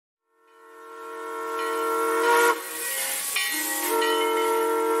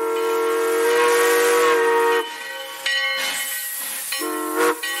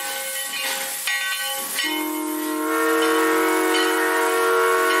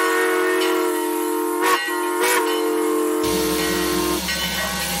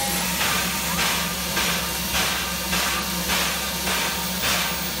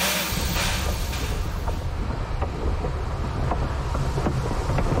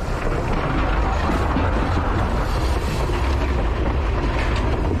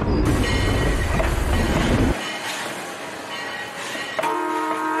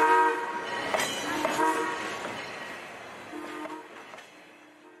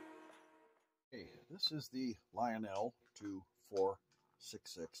This is the Lionel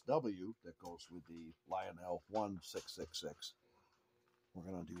 2466W that goes with the Lionel 1666. We're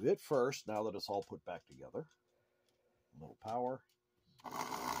going to do it first now that it's all put back together. A little power.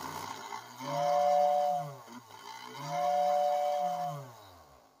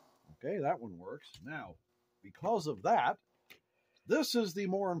 Okay, that one works. Now, because of that, this is the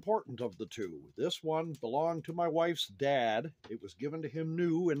more important of the two. This one belonged to my wife's dad. It was given to him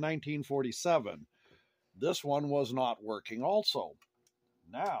new in 1947. This one was not working also.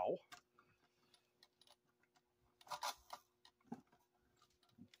 Now,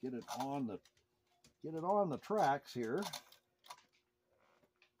 get it on the tracks here.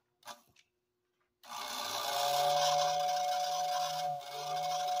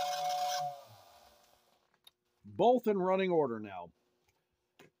 Both in running order now.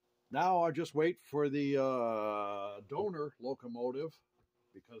 Now I just wait for the donor locomotive,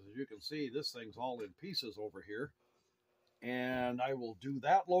 because as you can see, this thing's all in pieces over here. And I will do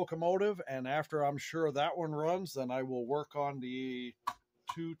that locomotive, and after I'm sure that one runs, then I will work on the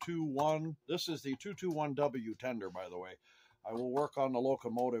 221. This is the 221W tender, by the way. I will work on the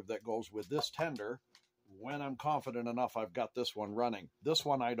locomotive that goes with this tender when I'm confident enough I've got this one running. This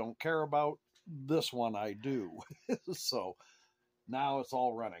one I don't care about. This one I do. So now it's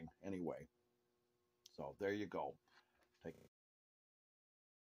all running anyway. So there you go. Take it.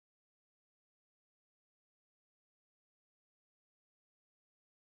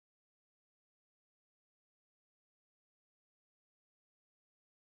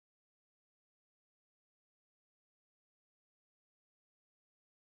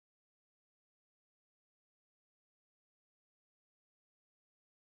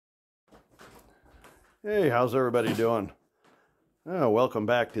 Hey, how's everybody doing? Oh, welcome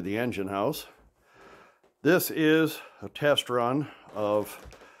back to the engine house. This is a test run of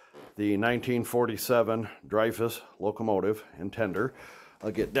the 1947 Dreyfuss locomotive and tender. I'll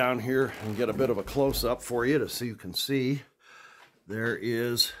get down here and get a bit of a close-up for you so you can see. There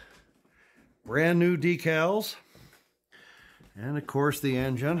is brand new decals and of course the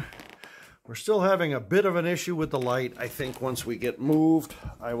engine. We're still having a bit of an issue with the light. I think once we get moved,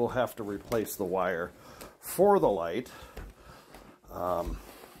 I will have to replace the wire for the light.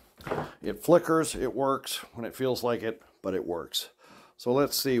 It flickers, it works when it feels like it, but it works. So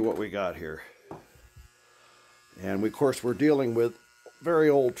let's see what we got here. And of course we're dealing with very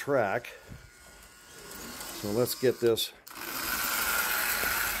old track. So let's get this.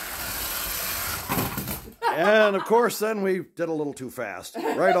 And of course then we did a little too fast.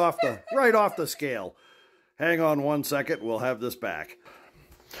 Right off the scale. Hang on 1 second, we'll have this back.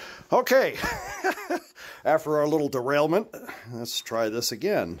 Okay. After our little derailment, let's try this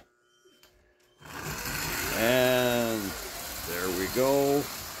again. And there we go.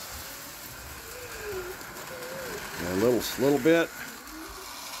 A little bit.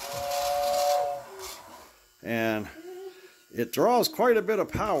 And it draws quite a bit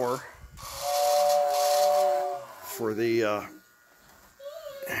of power for the,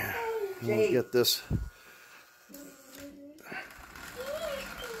 we'll get this,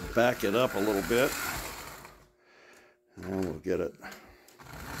 back it up a little bit. And we'll get it.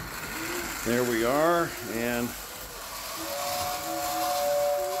 There we are, and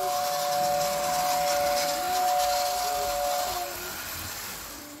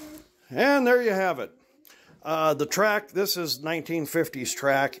there you have it. The track, this is 1950s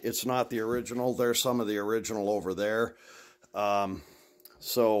track. It's not the original. There's some of the original over there.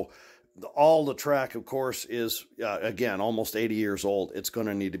 So all the track, of course, is, again, almost 80 years old. It's going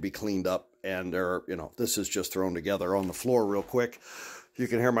to need to be cleaned up. And this is just thrown together on the floor real quick. You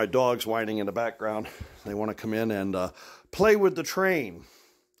can hear my dogs whining in the background. They want to come in and play with the train.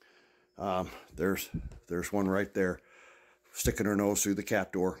 There's one right there, sticking her nose through the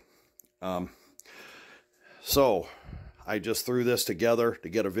cat door. So I just threw this together to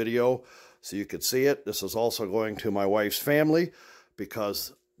get a video so you could see it. This is also going to my wife's family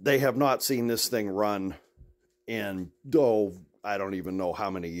because they have not seen this thing run in, I don't even know how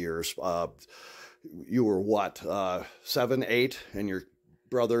many years. You were what, 7, 8, and your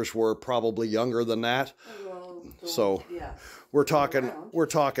brothers were probably younger than that. So yeah. We're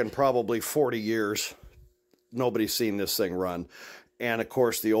talking probably 40 years. Nobody's seen this thing run. And of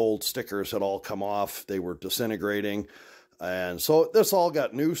course the old stickers had all come off. They were disintegrating. And so this all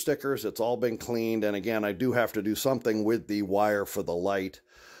got new stickers. It's all been cleaned. And again, I do have to do something with the wire for the light.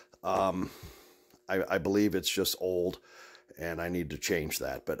 I believe it's just old and I need to change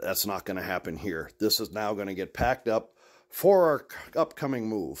that, but that's not going to happen here. This is now going to get packed up for our upcoming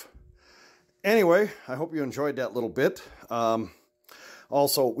move. Anyway, I hope you enjoyed that little bit.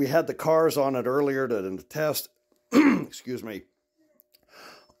 Also, we had the cars on it earlier to test. Excuse me.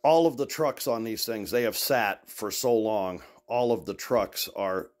 All of the trucks on these things, they have sat for so long. All of the trucks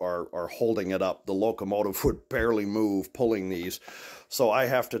are holding it up. The locomotive would barely move pulling these. So I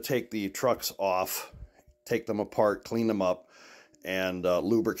have to take the trucks off, take them apart, clean them up, and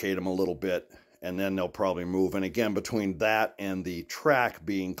lubricate them a little bit, and then they'll probably move. And again, between that and the track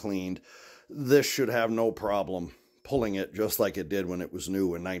being cleaned, this should have no problem pulling it just like it did when it was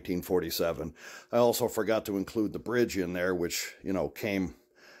new in 1947. I also forgot to include the bridge in there, which, you know, came,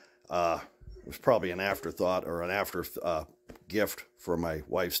 was probably an afterthought or an after gift for my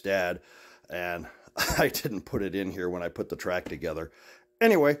wife's dad, and I didn't put it in here when I put the track together.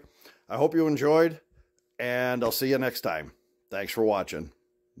 Anyway, I hope you enjoyed, and I'll see you next time. Thanks for watching.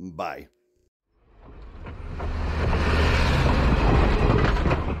 Bye.